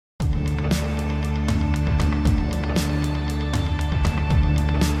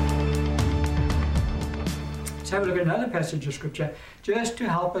have a look at another passage of scripture just to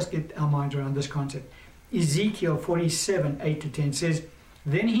help us get our minds around this concept. Ezekiel 47, 8-10 says,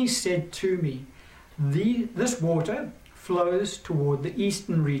 "Then he said to me, this water flows toward the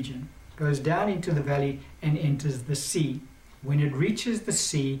eastern region, goes down into the valley and enters the sea. When it reaches the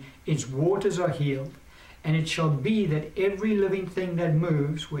sea, its waters are healed. And it shall be that every living thing that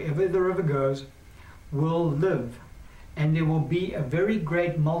moves, wherever the river goes, will live. And there will be a very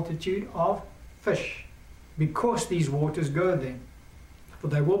great multitude of fish, because these waters go there. For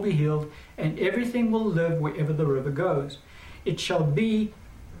they will be healed, and everything will live wherever the river goes. It shall be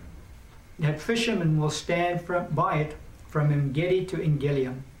that fishermen will stand by it from Engedi to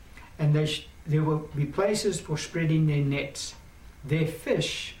Engelium, and there will be places for spreading their nets. Their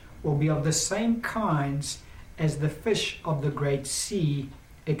fish will be of the same kinds as the fish of the great sea,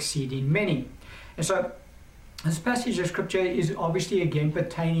 exceeding many." And so this passage of scripture is obviously again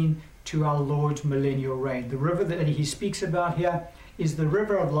pertaining to our Lord's millennial reign. The river that he speaks about here is the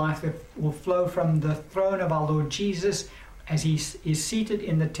river of life that will flow from the throne of our Lord Jesus as he is seated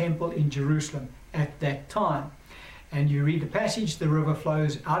in the temple in Jerusalem at that time. And you read the passage, the river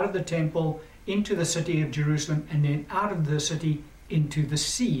flows out of the temple into the city of Jerusalem, and then out of the city into the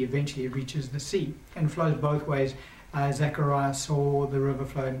sea. Eventually it reaches the sea and flows both ways. Zechariah saw the river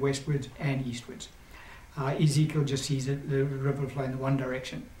flowing westwards and eastwards. Ezekiel just sees the river flowing in one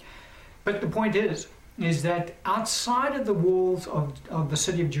direction. But the point is that outside of the walls of the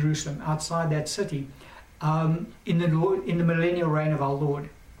city of Jerusalem, outside that city, in the millennial reign of our Lord,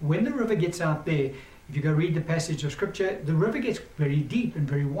 when the river gets out there, if you go read the passage of scripture, the river gets very deep and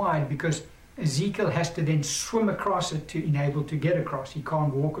very wide, because Ezekiel has to then swim across it to enable to get across. He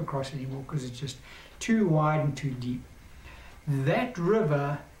can't walk across anymore because it's just too wide and too deep. That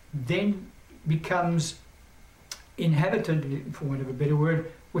river then becomes inhabited, for want of a better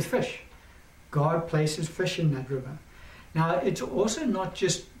word, with fish. God places fish in that river. Now, it's also not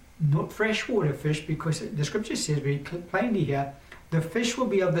just freshwater fish, because the scripture says very plainly here, the fish will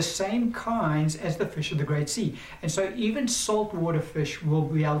be of the same kinds as the fish of the great sea. And so even saltwater fish will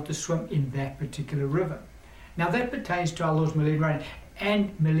be able to swim in that particular river. Now that pertains to our Lord's millennial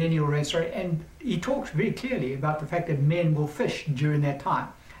reign and he talks very clearly about the fact that men will fish during that time.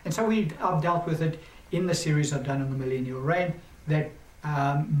 And so I've dealt with it in the series I've done on the millennial reign, that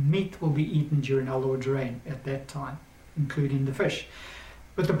meat will be eaten during our Lord's reign at that time, including the fish.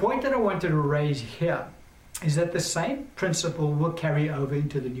 But the point that I wanted to raise here is that the same principle will carry over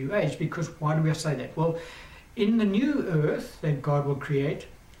into the new age. Because why do we say that? Well, in the new earth that God will create,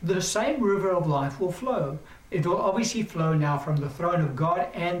 the same river of life will flow. It will obviously flow now from the throne of God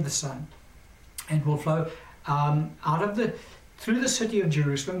and the Son, and will flow through the city of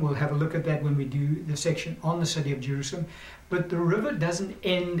Jerusalem. We'll have a look at that when we do the section on the city of Jerusalem. But the river doesn't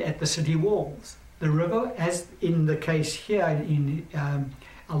end at the city walls. The river, as in the case here in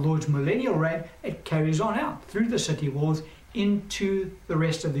our Lord's millennial reign, it carries on out through the city walls into the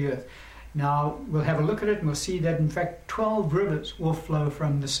rest of the earth. Now, we'll have a look at it and we'll see that in fact 12 rivers will flow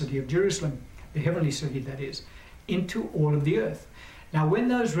from the city of Jerusalem, the heavenly city that is, into all of the earth. Now, when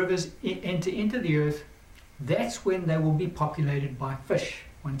those rivers enter into the earth, that's when they will be populated by fish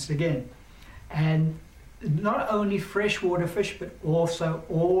once again. And not only freshwater fish, but also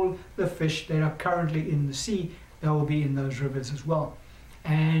all the fish that are currently in the sea, they will be in those rivers as well.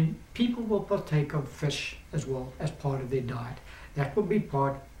 And people will partake of fish as well as part of their diet. That will be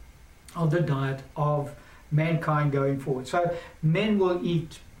part of the diet of mankind going forward. So men will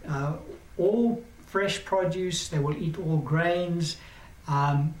eat all fresh produce, they will eat all grains,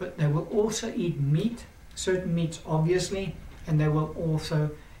 but they will also eat meat, certain meats obviously, and they will also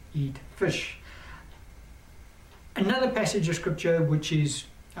eat fish. Another passage of scripture which is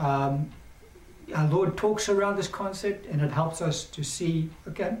our Lord talks around this concept, and it helps us to see,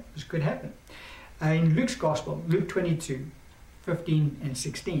 okay, this could happen. In Luke's Gospel, Luke 22, 15 and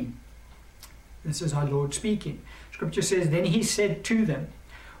 16, this is our Lord speaking. Scripture says, "Then he said to them,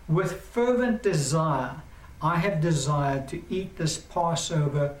 with fervent desire, I have desired to eat this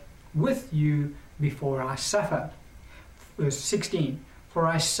Passover with you before I suffer." Verse 16, "For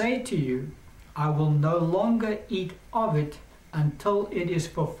I say to you, I will no longer eat of it until it is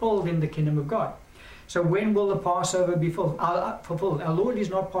fulfilled in the kingdom of God." So when will the Passover be fulfilled? Our Lord is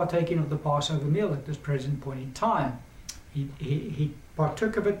not partaking of the Passover meal at this present point in time. He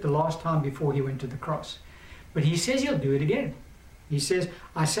partook of it the last time before he went to the cross. But he says he'll do it again. He says,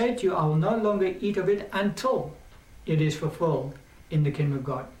 "I say to you, I will no longer eat of it until it is fulfilled in the kingdom of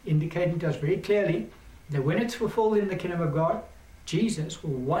God." Indicating to us very clearly that when it's fulfilled in the kingdom of God, Jesus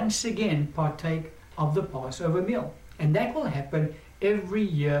will once again partake of the Passover meal. And that will happen every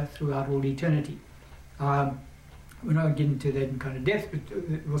year throughout all eternity. We're not getting into that in kind of depth, but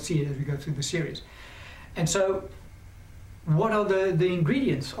we'll see it as we go through the series. And so, what are the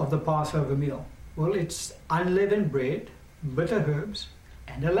ingredients of the Passover meal? Well, it's unleavened bread, bitter herbs,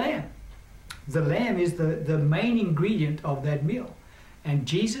 and a lamb. The lamb is the main ingredient of that meal. And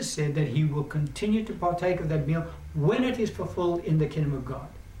Jesus said that he will continue to partake of that meal when it is fulfilled in the kingdom of God.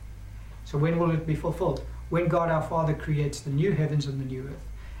 So when will it be fulfilled? When God our Father creates the new heavens and the new earth,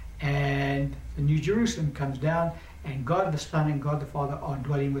 and the new Jerusalem comes down, and God the Son and God the Father are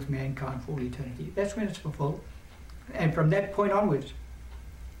dwelling with mankind for all eternity. That's when it's fulfilled. And from that point onwards,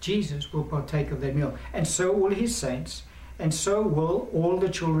 Jesus will partake of that meal. And so will his saints, and so will all the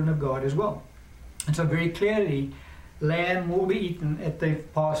children of God as well. And so very clearly, lamb will be eaten at the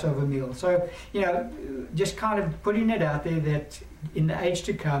Passover meal. So, just kind of putting it out there that in the age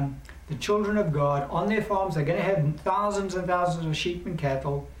to come, the children of God on their farms are going to have thousands and thousands of sheep and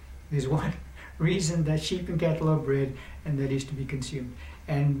cattle. There's one reason that sheep and cattle are bred, and that is to be consumed.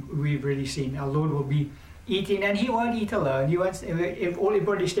 And we've already seen our Lord will be eating, and he won't eat alone. He won't, if all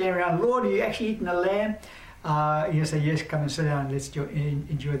everybody standing around, Lord, are you actually eating a lamb? He'll say, yes, come and sit down, let's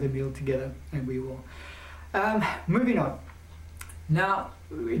enjoy the meal together, and we will. Moving on. Now,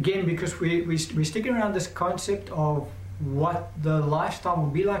 again, because we're sticking around this concept of what the lifestyle will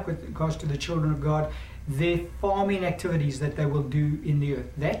be like with regards to the children of God, their farming activities that they will do in the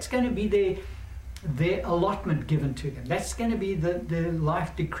earth. That's going to be their allotment given to them. That's going to be the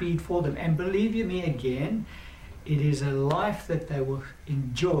life decreed for them. And believe you me, again, it is a life that they will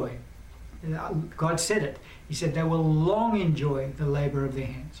enjoy. God said it. He said they will long enjoy the labor of their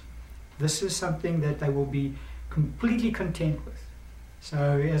hands. This is something that they will be completely content with. So,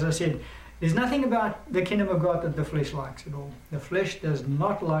 as I said, there's nothing about the kingdom of God that the flesh likes at all. The flesh does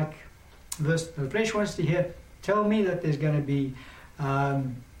not like this. The flesh wants to hear, tell me that there's going to be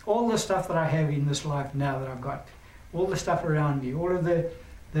all the stuff that I have in this life now that I've got, all the stuff around me, all of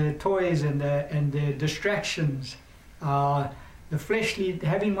the toys and the distractions, the fleshly,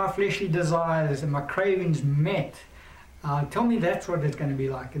 having my fleshly desires and my cravings met. Tell me that's what it's going to be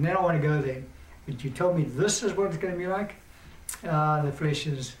like, and then I want to go there. But you tell me this is what it's going to be like, the flesh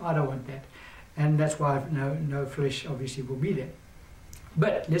is, I don't want that. And that's why no flesh obviously will be there.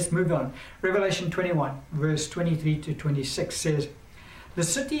 But let's move on. Revelation 21, verse 23 to 26 says, the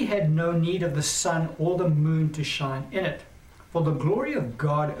city had no need of the sun or the moon to shine in it, for the glory of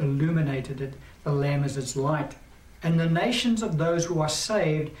God illuminated it, the Lamb is its light. And the nations of those who are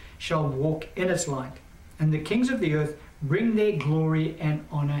saved shall walk in its light. And the kings of the earth bring their glory and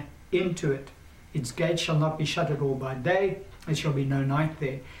honor into it. Its gates shall not be shut at all by day, there shall be no night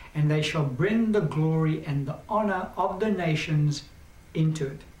there. And they shall bring the glory and the honor of the nations into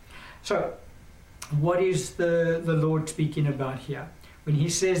it. So, what is the Lord speaking about here? When he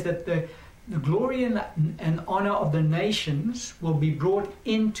says that the glory and honor of the nations will be brought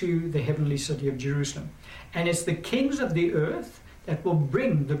into the heavenly city of Jerusalem. And it's the kings of the earth that will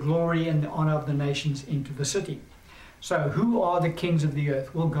bring the glory and the honor of the nations into the city. So who are the kings of the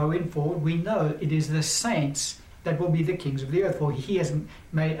earth? Well, going forward, we know it is the saints that will be the kings of the earth, for he has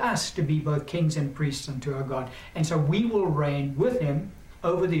made us to be both kings and priests unto our God. And so we will reign with him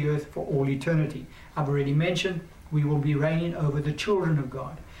over the earth for all eternity. I've already mentioned we will be reigning over the children of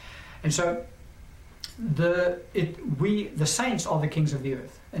God. And so the saints are the kings of the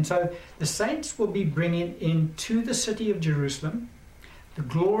earth. And so the saints will be bringing into the city of Jerusalem the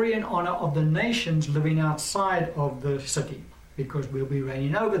glory and honor of the nations living outside of the city, because we'll be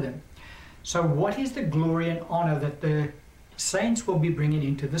reigning over them. So what is the glory and honor that the saints will be bringing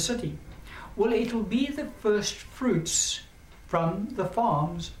into the city? Well, it will be the first fruits from the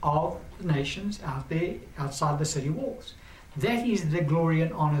farms of the nations out there outside the city walls. That is the glory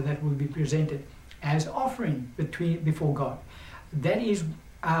and honor that will be presented as offering before God. That is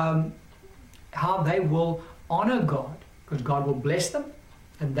how they will honor God, because God will bless them,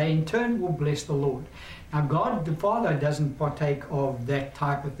 and they in turn will bless the Lord. Now, God the Father doesn't partake of that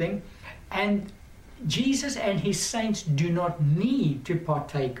type of thing, and Jesus and his saints do not need to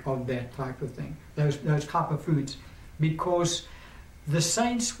partake of that type of thing, those type of foods, because the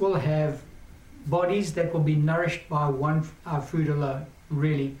saints will have bodies that will be nourished by one food alone,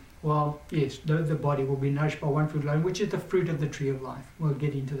 really. Well, yes, the body will be nourished by one food alone, which is the fruit of the tree of life. We'll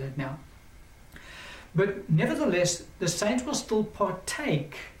get into that now. But nevertheless, the saints will still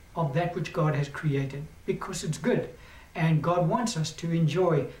partake of that which God has created, because it's good. And God wants us to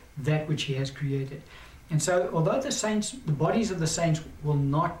enjoy that which he has created. And so, although the bodies of the saints will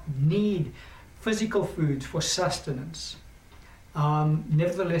not need physical foods for sustenance,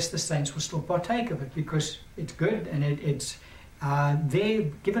 nevertheless, the saints will still partake of it, because it's good, and it's there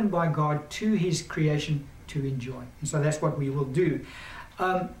given by God to his creation to enjoy. And so that's what we will do.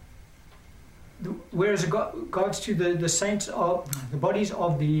 Whereas regards to the saints of the bodies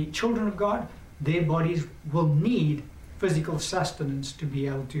of the children of God, their bodies will need physical sustenance to be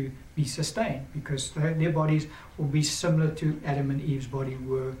able to be sustained, because their bodies will be similar to Adam and Eve's body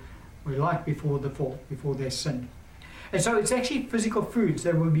were like before the fall, before they sinned. And so it's actually physical foods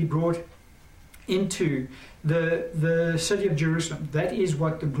that will be brought into the city of Jerusalem. That is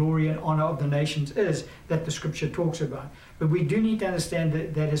what the glory and honor of the nations is, that the scripture talks about. But we do need to understand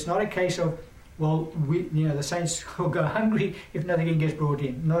that it's not a case of, well, the saints will go hungry if nothing gets brought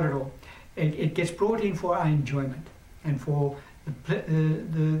in. Not at all. It gets brought in for our enjoyment and for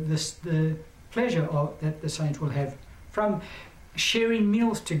the pleasure that the saints will have from sharing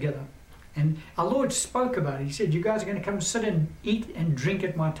meals together. And our Lord spoke about it. He said, you guys are going to come sit and eat and drink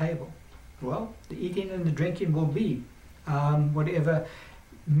at my table. Well, the eating and the drinking will be whatever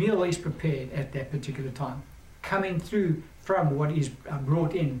meal is prepared at that particular time, coming through from what is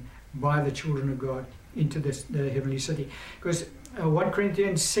brought in by the children of God into the heavenly city. Because 1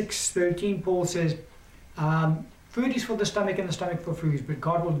 Corinthians 6:13, Paul says, food is for the stomach and the stomach for food, but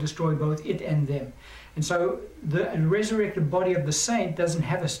God will destroy both it and them. And so the resurrected body of the saint doesn't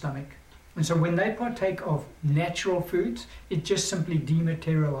have a stomach. And so when they partake of natural foods, it just simply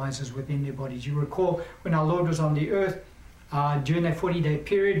dematerializes within their bodies. You recall when our Lord was on the earth, during that 40-day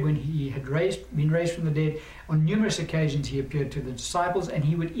period when he had been raised from the dead, on numerous occasions he appeared to the disciples, and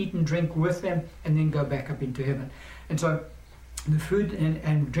he would eat and drink with them and then go back up into heaven. And so the food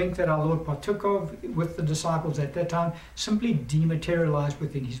and drink that our Lord partook of with the disciples at that time simply dematerialized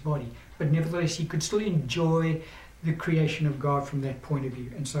within his body. But nevertheless, he could still enjoy the creation of God from that point of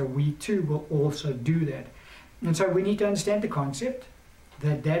view. And so we too will also do that. And so we need to understand the concept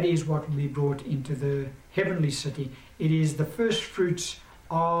that is what will be brought into the heavenly city. It is the first fruits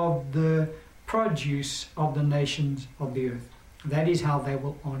of the produce of the nations of the earth. That is how they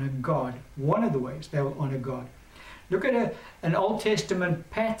will honor God. One of the ways they will honor God. Look at an Old Testament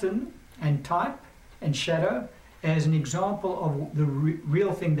pattern and type and shadow as an example of the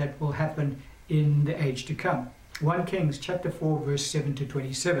real thing that will happen in the age to come. 1 Kings chapter 4 verse 7 to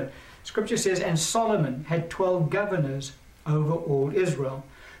 27. Scripture says, and Solomon had 12 governors over all Israel,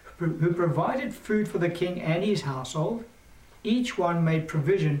 who provided food for the king and his household. Each one made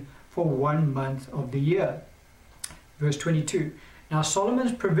provision for 1 month of the year. Verse 22. Now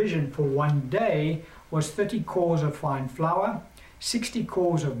Solomon's provision for 1 day was 30 cors of fine flour, 60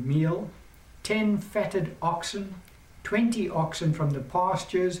 cors of meal, 10 fatted oxen, 20 oxen from the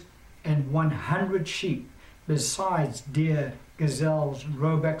pastures, and 100 sheep, besides deer, gazelles,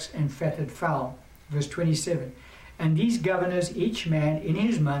 roebucks, and fatted fowl. Verse 27. And these governors, each man in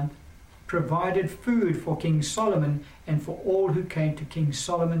his month, provided food for King Solomon and for all who came to King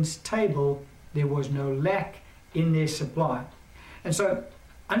Solomon's table. There was no lack in their supply. And so,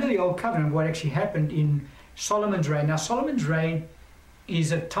 under the Old Covenant, what actually happened in Solomon's reign. Now, Solomon's reign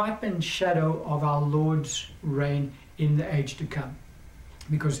is a type and shadow of our Lord's reign in the age to come.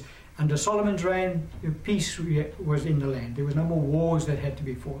 Because under Solomon's reign, peace was in the land. There was no more wars that had to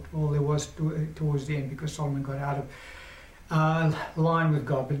be fought. Well, there was towards the end, because Solomon got out of line with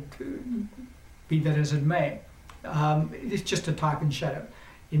God. But be that as it may, it's just a type and shadow.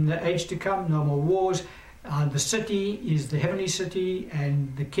 In the age to come, no more wars. The city is the heavenly city,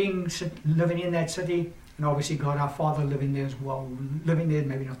 and the king living in that city, and obviously God our Father living there as well. Living there,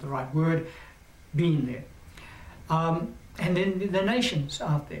 maybe not the right word, being there. And then the nations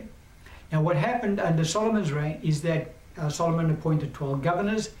out there. Now what happened under Solomon's reign is that Solomon appointed 12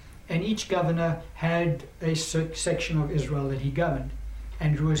 governors, and each governor had a section of Israel that he governed.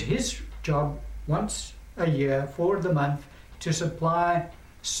 And it was his job once a year for the month to supply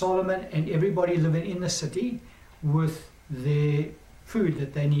Solomon and everybody living in the city with their food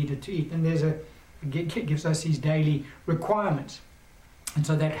that they needed to eat. And it gives us these daily requirements. And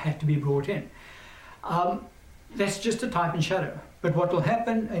so that had to be brought in. That's just a type and shadow. But what will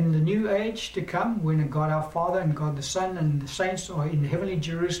happen in the new age to come, when God our Father and God the Son and the saints are in the heavenly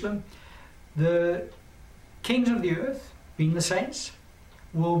Jerusalem, the kings of the earth, being the saints,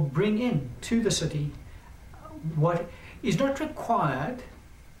 will bring in to the city what is not required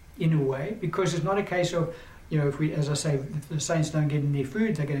in a way, because it's not a case of, if the saints don't get any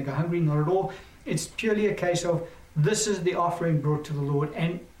food, they're going to go hungry. Not at all. It's purely a case of, this is the offering brought to the Lord,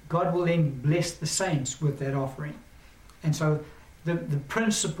 and God will then bless the saints with that offering. And so the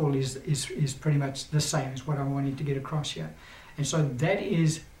principle is pretty much the same as what I'm wanting to get across here. And so that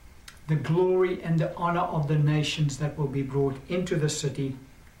is the glory and the honor of the nations that will be brought into the city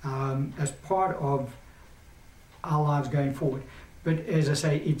as part of our lives going forward. But as I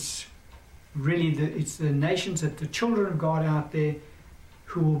say, really it's the nations, that the children of God out there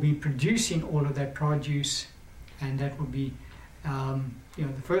who will be producing all of that produce, and that will be,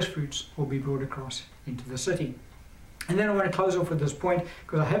 the first fruits will be brought across into the city. And then I want to close off with this point,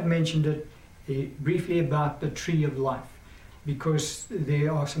 because I have mentioned it briefly about the tree of life, because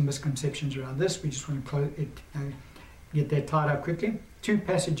there are some misconceptions around this. We just want to get that tied up quickly. 2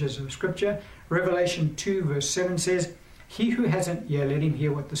 passages of scripture. Revelation 2 verse 7 says, "He who has an ear, let him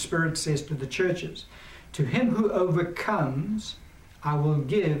hear what the Spirit says to the churches. To him who overcomes, I will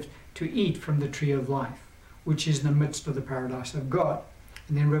give to eat from the tree of life, which is in the midst of the paradise of God."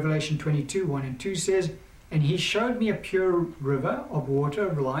 And then Revelation 22 1 and 2 says, "And he showed me a pure river of water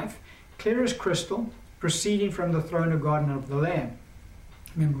of life, clear as crystal, proceeding from the throne of God and of the Lamb."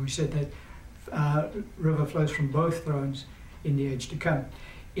 Remember, we said that river flows from both thrones in the age to come.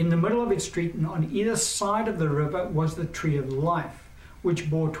 "In the middle of its street and on either side of the river was the tree of life, which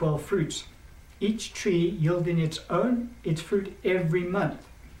bore 12 fruits, each tree yielding its fruit every month.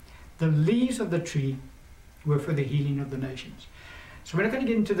 The leaves of the tree were for the healing of the nations." So we're not going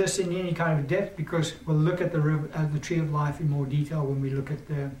to get into this in any kind of depth, because we'll look at the tree of life in more detail when we look at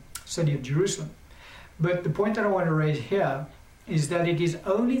the city of Jerusalem. But the point that I want to raise here is that it is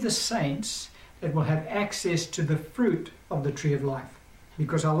only the saints that will have access to the fruit of the tree of life,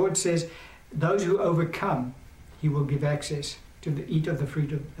 because our Lord says, those who overcome, he will give access to eat of the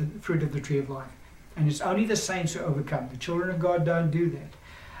fruit of the tree of life. And it's only the saints who overcome. The children of God don't do that.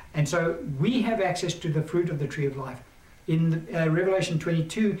 And so we have access to the fruit of the tree of life. In Revelation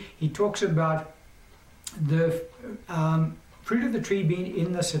 22, he talks about the fruit of the tree being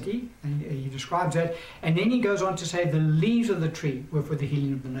in the city, and he describes that, and then he goes on to say the leaves of the tree were for the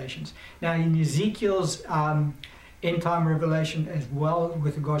healing of the nations. Now in Ezekiel's end time revelation as well,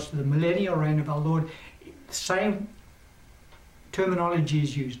 with regards to the millennial reign of our Lord, same terminology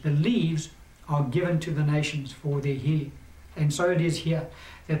is used. The leaves are given to the nations for their healing. And so it is here,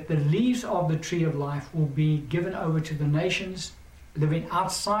 that the leaves of the tree of life will be given over to the nations living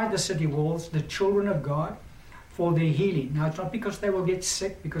outside the city walls, the children of God, for their healing. Now, it's not because they will get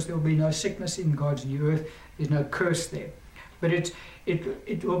sick, because there will be no sickness in God's new earth. There's no curse there. But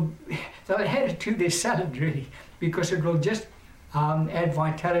it will, they'll add it to their salad, really, because it will just add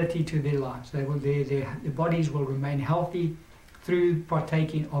vitality to their lives. Their bodies will remain healthy through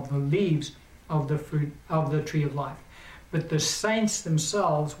partaking of the leaves of the fruit of the tree of life. But the saints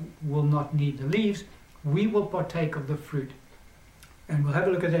themselves will not need the leaves. We will partake of the fruit. And we'll have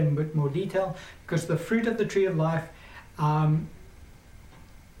a look at that in a bit more detail, because the fruit of the tree of life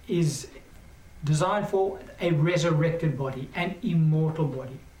is designed for a resurrected body, an immortal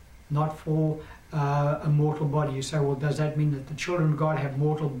body, not for a mortal body. You say, well, does that mean that the children of God have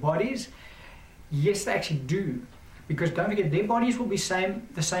mortal bodies? Yes, they actually do. Because don't forget, their bodies will be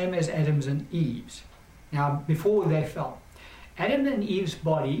the same as Adam's and Eve's. Now, before they fell, Adam and Eve's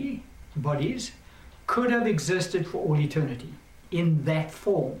bodies could have existed for all eternity in that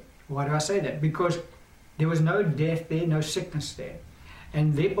form. Why do I say that? Because there was no death there, no sickness there.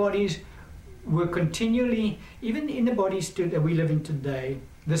 And their bodies were continually, even in the bodies that we live in today,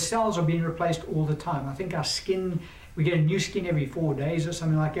 the cells are being replaced all the time. I think our skin, we get a new skin every 4 days or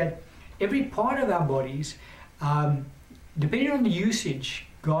something like that. Every part of our bodies, depending on the usage,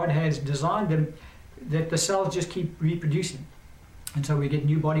 God has designed them that the cells just keep reproducing. And so we get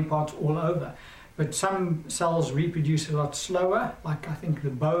new body parts all over. But some cells reproduce a lot slower, like I think the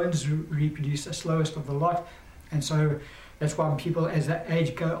bones reproduce the slowest of the lot. And so that's why people, as the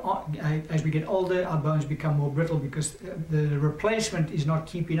age go on, as we get older, our bones become more brittle, because the replacement is not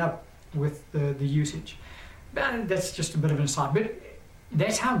keeping up with the usage. But that's just a bit of an aside. But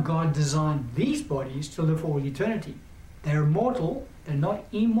that's how God designed these bodies to live for all eternity. They're mortal, they're not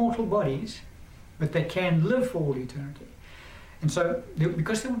immortal bodies, but they can live for all eternity. And so,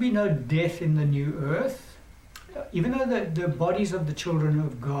 because there will be no death in the new earth, even though the bodies of the children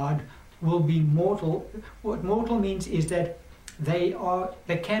of God will be mortal, what mortal means is that they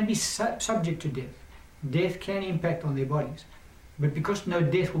can be subject to death. Death can impact on their bodies. But because no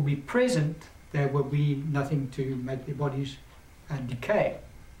death will be present, there will be nothing to make their bodies decay.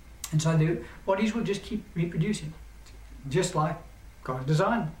 And so their bodies will just keep reproducing, just like God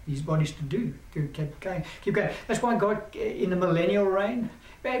designed these bodies to do, to keep going. That's why God, in the millennial reign,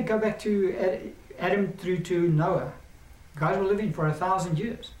 go back to Adam through to Noah. Guys were living for 1,000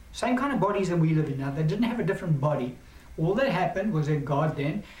 years. Same kind of bodies that we live in now. They didn't have a different body. All that happened was that God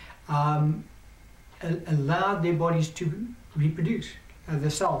then allowed their bodies to reproduce, the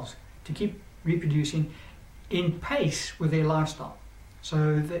cells, to keep reproducing in pace with their lifestyle.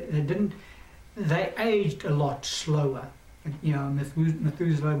 So they aged a lot slower. You know,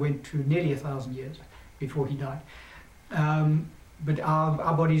 Methuselah went to nearly 1,000 years before he died. But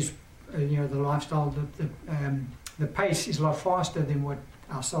our bodies, you know, the lifestyle, the pace is a lot faster than what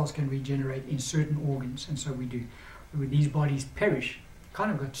our cells can regenerate in certain organs, and so we do. These bodies perish. Kind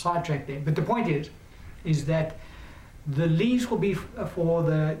of got sidetracked there. But the point is that the leaves will be for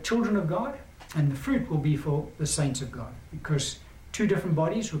the children of God, and the fruit will be for the saints of God, because two different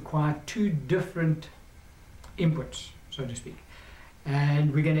bodies require two different inputs, so to speak.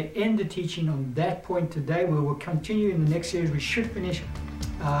 And we're going to end the teaching on that point today. We will continue in the next series. We should finish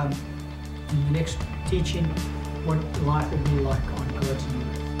in the next teaching what life will be like on God's new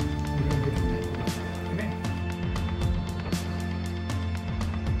earth. We're going to